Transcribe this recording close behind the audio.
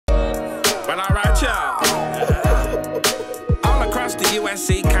Well, all right, y'all. All across the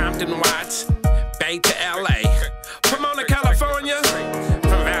USC, Compton, Watts, Bay to LA, Pomona, California,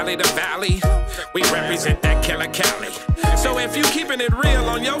 from valley to valley, we represent that killer Cali. So if you keeping it real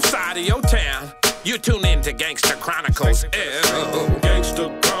on your side of your town, you tune in to Gangsta Chronicles.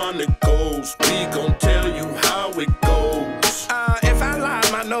 Gangsta Chronicles, we gon' tell you how it goes. If I lie,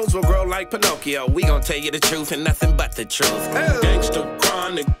 my nose will grow like Pinocchio. We gon' tell you the truth and nothing but the truth. Gangsta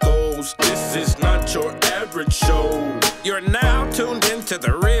Chronicles, this is not your average show. You're now tuned into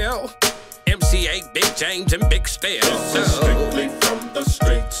the real MC8, Big James, and Big Steel. This is strictly from the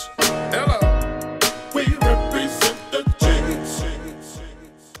streets. Hello. We represent the James.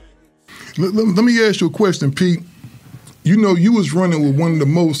 Let me ask you a question, Pete. You know, you was running with one of the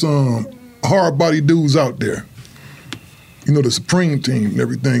most hard-body dudes out there. You know, the Supreme Team and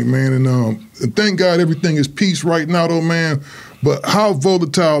everything, man. And thank God everything is peace right now, though, man. But how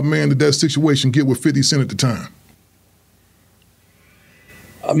volatile, man, did that situation get with 50 Cent at the time?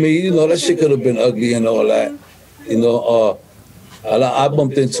 I mean, you know, that shit could have been ugly and all that. You know, I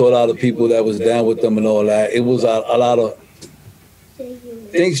bumped into a lot of people that was down with them and all that. It was a lot of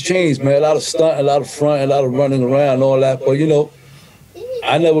things changed, man. A lot of stunt, a lot of front, a lot of running around and all that. But, you know,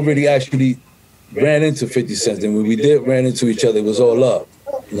 I never really actually ran into 50 Cent. And when we did ran into each other, it was all love.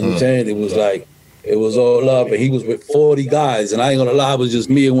 You know what I'm saying? It was like, it was all love. And he was with 40 guys. And I ain't gonna lie, it was just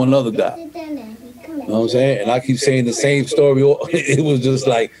me and one other guy. You know what I'm saying? And I keep saying the same story. It was just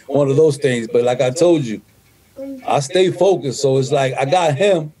like one of those things. But like I told you, I stay focused. So it's like, I got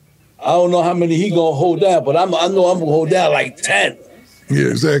him. I don't know how many he gonna hold down, but I know I'm gonna hold down like 10. Yeah,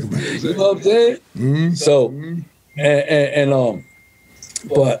 exactly. You know what I'm saying? Mm-hmm. So,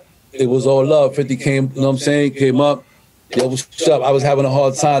 but it was all love. 50 came, you know what I'm saying, came up. Yo, what's up? I was having a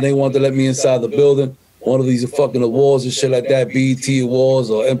hard time. They wanted to let me inside the building. One of these fucking awards and shit like that, BET awards,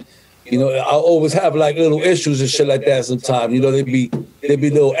 or, you know, I always have like little issues and shit like that sometimes. You know, they'd be a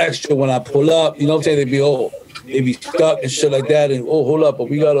little extra when I pull up. You know what I'm saying? They'd be stuck and shit like that. And, oh, hold up, but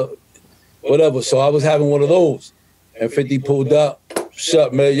we gotta, whatever. So I was having one of those. And 50 pulled up. What's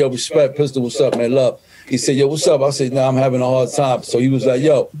up, man? Yo, respect. Pistol, what's up, man? Love. He said, yo, what's up? I said, nah, I'm having a hard time. So he was like,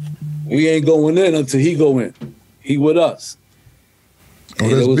 yo, we ain't going in until he go in. He with us. Oh,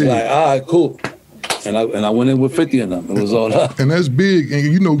 and it was big. Like, all right, cool. And I went in with 50 of them. It was all up. And that's big. And,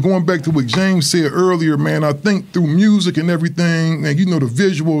 you know, going back to what James said earlier, man, I think through music and everything, and, you know, the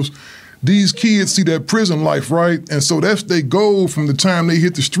visuals, these kids see that prison life, right? And so that's their goal from the time they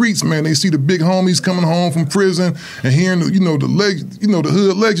hit the streets, man. They see the big homies coming home from prison and hearing, the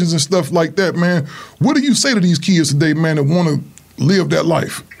hood legends and stuff like that, man. What do you say to these kids today, man, that want to live that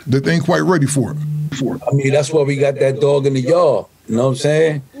life, that they ain't quite ready for it? I mean, that's why we got that dog in the yard, you know what I'm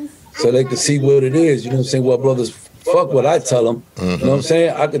saying? So they can see what it is, you know what I'm saying? Well, brothers, fuck what I tell them, you know what I'm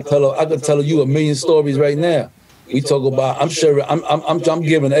saying? I could tell you a million stories right now. We talk about, I'm sure, I'm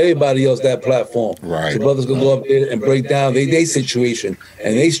giving everybody else that platform. Right. So brothers can go up there and break down their situation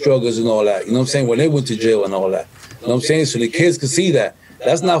and their struggles and all that. You know what I'm saying? When they went to jail and all that. You know what I'm saying? So the kids can see that.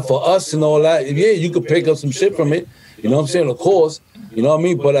 That's not for us and all that. Yeah, you could pick up some shit from it. You know what I'm saying? Of course. You know what I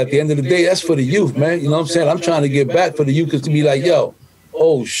mean? But at the end of the day, that's for the youth, man. You know what I'm saying? I'm trying to get back for the youth to be like, yo,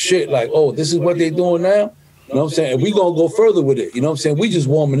 oh shit, like, oh, this is what they doing now? You know what I'm saying? And we gonna go further with it. You know what I'm saying? We just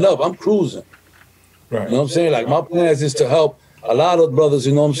warming up. I'm cruising. Right. You know what I'm saying? Like, my plans is to help a lot of brothers,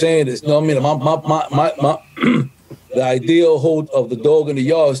 you know what I'm saying? It's, you know what I mean? The ideal hold of the dog in the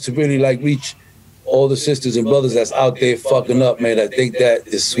yard is to really, like, reach all the sisters and brothers that's out there fucking up, man, that think that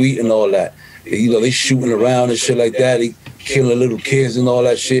is sweet and all that. You know, they shooting around and shit like that. They killing little kids and all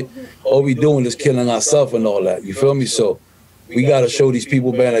that shit. All we doing is killing ourselves and all that. You feel me? So we got to show these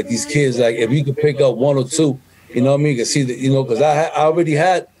people, man, like these kids, like, if you could pick up one or two, you know what I mean? You can see that, you know, because I already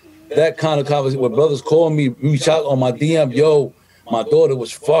had that kind of conversation where brothers call me, reach out on my DM, yo, my daughter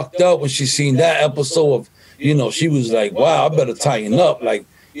was fucked up when she seen that episode of, you know, she was like, wow, I better tighten up, like,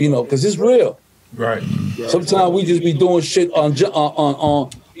 you know, because it's real. Right. Sometimes we just be doing shit on,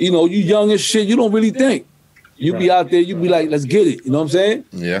 you know, you young as shit, you don't really think. You be out there, you be like, let's get it. You know what I'm saying?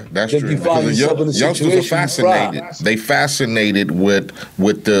 Yeah, that's then true. Because the youngsters are fascinated. They fascinated with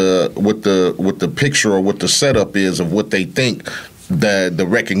the picture or what the setup is of what they think the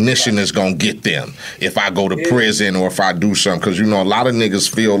recognition is gonna get them if I go to prison or if I do something. Because you know a lot of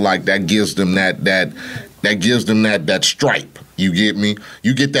niggas feel like that gives them that stripe. You get me?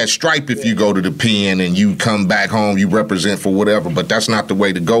 You get that stripe if you go to the pen and you come back home, you represent for whatever, but that's not the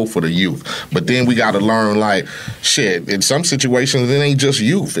way to go for the youth. But then we got to learn, like, shit, in some situations, it ain't just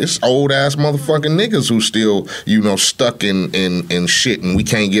youth. It's old-ass motherfucking niggas who still, you know, stuck in shit, and we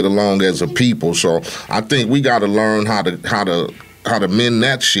can't get along as a people. So I think we got to learn how to mend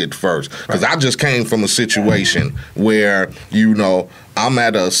that shit first. Because I just came from a situation where, you know, I'm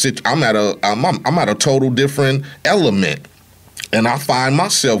at a total different element, and I find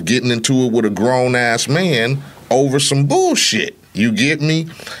myself getting into it with a grown ass man over some bullshit. You get me?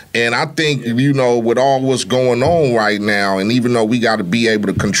 And I think, you know, with all what's going on right now, and even though we got to be able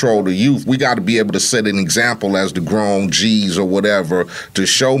to control the youth, we got to be able to set an example as the grown G's or whatever to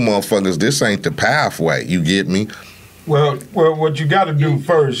show motherfuckers this ain't the pathway. You get me? Well, what you got to do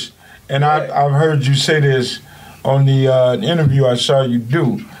first, and I've heard you say this on the interview I saw you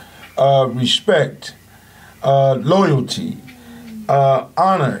do, respect, loyalty,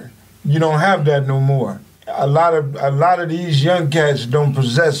 honor. You don't have that no more. A lot of these young cats don't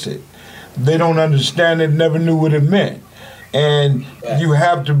possess it. They don't understand it, never knew what it meant. And you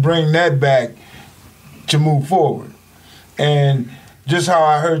have to bring that back to move forward. And just how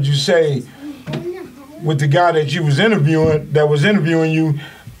I heard you say with the guy that you was interviewing you,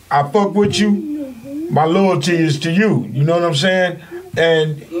 I fuck with you, my loyalty is to you. You know what I'm saying?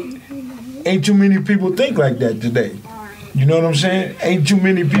 And ain't too many people think like that today. You know what I'm saying? Ain't too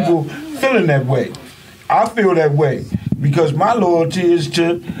many people feeling that way. I feel that way because my loyalty is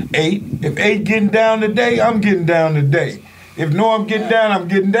to 8. If 8 getting down today, I'm getting down today. If I'm getting down, I'm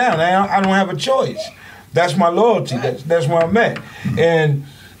getting down. I don't have a choice. That's my loyalty. That's where I'm at. And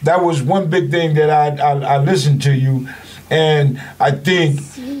that was one big thing that I listened to you, and I think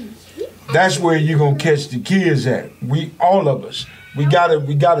that's where you're gonna catch the kids at. All of us. We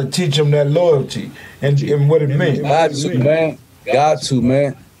gotta teach them that loyalty and what it means. Got to,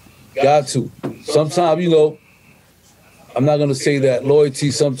 man. Got to. Sometimes, you know, I'm not gonna say that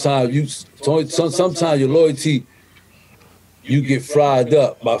loyalty. Sometimes your loyalty, you get fried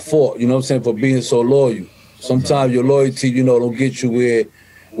up by fault. You know what I'm saying, for being so loyal. Sometimes your loyalty, you know, don't get you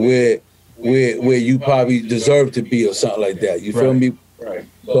where you probably deserve to be or something like that. You feel me? Right.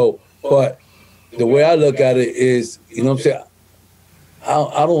 So, but the way I look at it is, you know what I'm saying,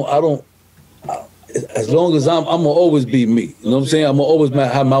 I don't. As long as I'm gonna always be me. You know what I'm saying? I'm gonna always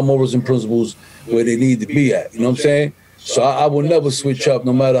have my morals and principles where they need to be at. You know what I'm saying? So I will never switch up,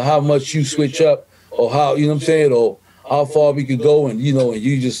 no matter how much you switch up, or how, you know what I'm saying, or how far we could go, and you know, and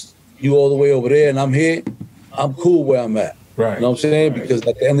you all the way over there, and I'm here. I'm cool where I'm at. Right. You know what I'm saying? Because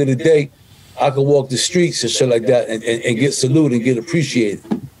at the end of the day, I could walk the streets and shit like that and get saluted and get appreciated.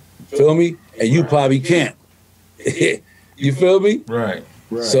 Feel me? And you probably can't. You feel me? Right.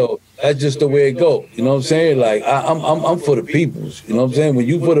 So that's just the way it go. You know what I'm saying? Like I'm for the peoples. You know what I'm saying? When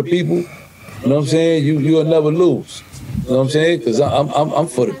you for the people, you know what I'm saying? You'll never lose. You know what I'm saying? Because I'm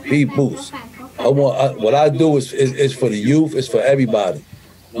for the peoples. What I do is for the youth. It's for everybody.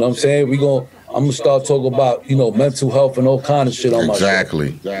 You know what I'm saying? I'm gonna start talking about, you know, mental health and all kind of shit on my show.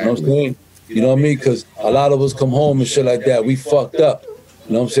 Exactly. You know what I'm saying? You know what I mean? Because a lot of us come home and shit like that. We fucked up.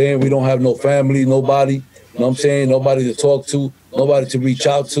 You know what I'm saying? We don't have no family, nobody. You know what I'm saying? Nobody to talk to, nobody to reach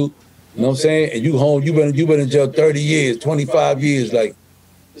out to. You know what I'm saying? And you home, you been in jail 30 years, 25 years. Like,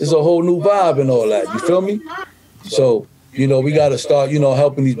 it's a whole new vibe and all that. You feel me? So, you know, we got to start, you know,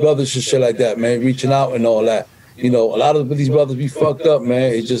 helping these brothers and shit like that, man, reaching out and all that. You know, a lot of these brothers be fucked up,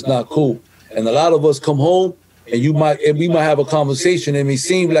 man. It's just not cool. And a lot of us come home and we might have a conversation and it may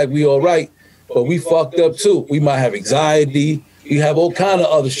seem like we all right, but we fucked up too. We might have anxiety. We have all kind of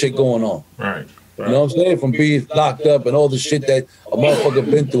other shit going on. Right. You know what I'm saying? From being locked up and all the shit that a motherfucker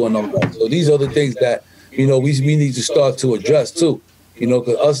been through and all that. So these are the things that, you know, we need to start to address too. You know,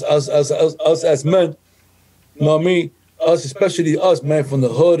 because us as men, you know what I mean? Us, especially us, man, from the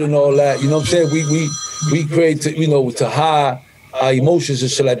hood and all that, you know what I'm saying? We create, you know, to hide our emotions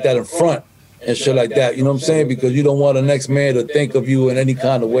and shit like that in front and shit like that, you know what I'm saying? Because you don't want the next man to think of you in any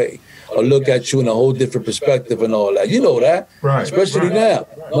kind of way or look at you in a whole different perspective and all that. You know that, right? Especially now.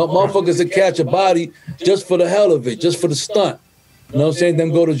 Motherfuckers that catch a body just for the hell of it, just for the stunt. You know what I'm saying?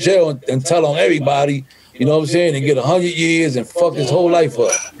 Then go to jail and tell on everybody, you know what I'm saying, and get 100 years and fuck his whole life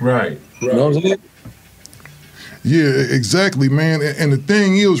up. Right. You know what I'm saying? Yeah, exactly, man. And the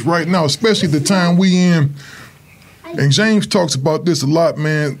thing is, right now, especially the time we in, and James talks about this a lot,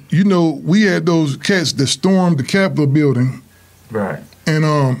 man. You know, we had those cats that stormed the Capitol building. Right.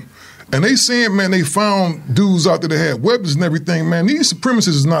 And they saying, man, they found dudes out there that had weapons and everything, man. These supremacists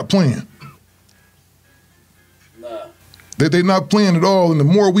is not playing. Nah. They're not playing at all. And the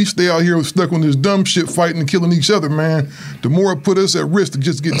more we stay out here stuck on this dumb shit fighting and killing each other, man, the more it put us at risk to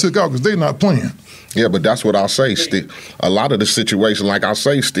just get took out because they're not playing. Yeah, but that's what I'll say. Still, a lot of the situation, like I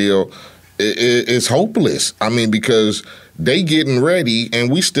say, still, it's hopeless. I mean, because they getting ready and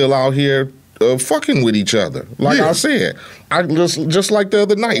we still out here fucking with each other. Like I said, I just like the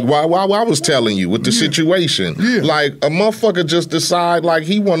other night, while I was telling you with the situation. Like a motherfucker just decide like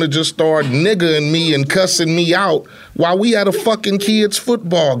he want to just start niggaing me and cussing me out while we at a fucking kids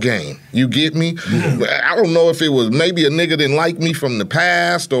football game. You get me? I don't know if it was maybe a nigga didn't like me from the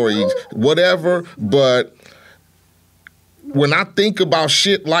past or whatever, but when I think about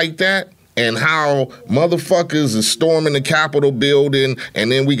shit like that, and how motherfuckers is storming the Capitol building,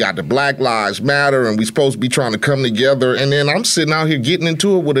 and then we got the Black Lives Matter, and we supposed to be trying to come together, and then I'm sitting out here getting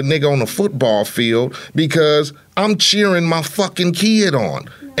into it with a nigga on a football field because I'm cheering my fucking kid on.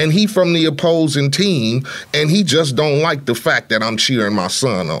 And he from the opposing team, and he just don't like the fact that I'm cheering my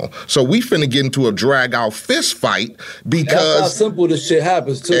son on. So we finna get into a drag-out fist fight because... That's how simple this shit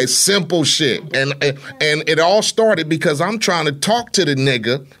happens, too. It's simple shit. And it all started because I'm trying to talk to the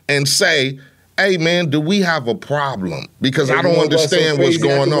nigga and say, hey, man, do we have a problem? Because I don't understand what's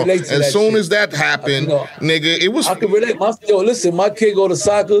going on. As soon as that happened, nigga, it was... I can relate. Listen, my kid go to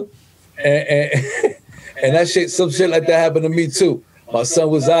soccer, and that shit, some shit like that happened to me, too. My son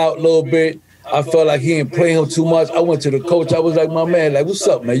was out a little bit. I felt like he didn't play him too much. I went to the coach. I was like, my man, like, what's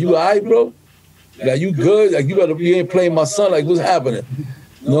up, man? You all right, bro? Like, you good? Like, you ain't playing my son. Like, what's happening?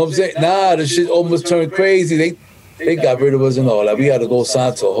 You know what I'm saying? Nah, the shit almost turned crazy. They got rid of us and all. Like, we had to go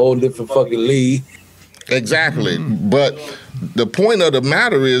sign to a whole different fucking league. Exactly. But the point of the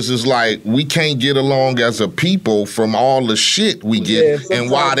matter is like we can't get along as a people from all the shit we get, and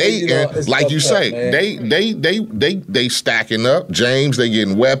why they like you say, they stacking up. James, they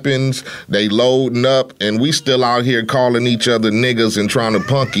getting weapons, they loading up, and we still out here calling each other niggas and trying to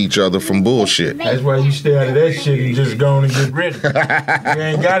punk each other from bullshit. That's why you stay out of that shit and just go on and get ready. You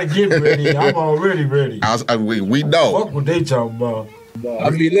ain't gotta get ready. I'm already ready. We know. Fuck what they talking about.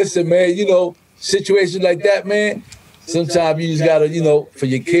 I mean, listen, man. You know, situations like that, man. Sometimes you just gotta, you know, for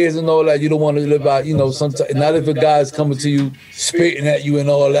your kids and all that, you don't want to live out, you know, sometimes, not if a guy's coming to you, spitting at you and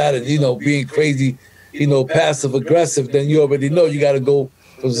all that, and, you know, being crazy, you know, passive aggressive, then you already know you gotta go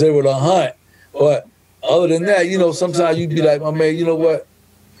from 0 to 100. But other than that, you know, sometimes you'd be like, my man, you know what?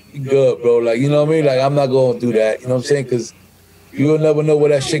 You good, bro. Like, you know what I mean? Like, I'm not gonna do that. You know what I'm saying? Because you'll never know where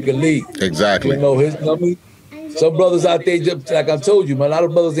that shit could lead. Exactly. You know what I mean? Some brothers out there, just like I told you, man, a lot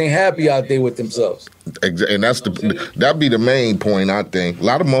of brothers ain't happy out there with themselves. And that'd be the main point, I think. A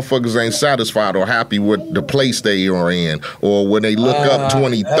lot of motherfuckers ain't satisfied or happy with the place they are in, or when they look up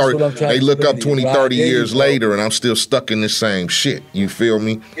 20, 30 years later, and I'm still stuck in the same shit. You feel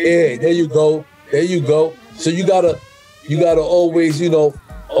me? Yeah, there you go. So you gotta always, you know,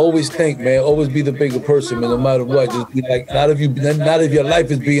 always think, man. Always be the bigger person, man. No matter what, just be like, not if your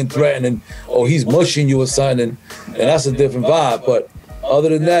life is being threatened, and he's mushing you or something, and that's a different vibe. But other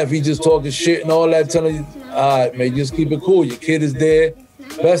than that, if he just talking shit and all that, telling you, all right, man, just keep it cool. Your kid is there.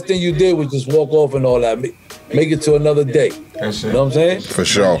 Best thing you did was just walk off and all that. Make it to another day. That's it. You know what I'm saying? For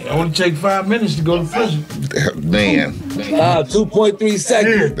sure. It only take 5 minutes to go to prison. Man. 2.3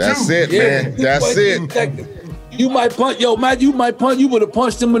 seconds. That's it, man. That's it. Seconds. You might punch, you would have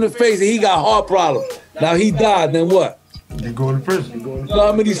punched him in the face and he got heart problems. Now he died, then what? You go to prison. You know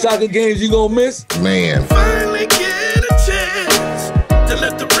how many soccer games you gonna miss? Man. Finally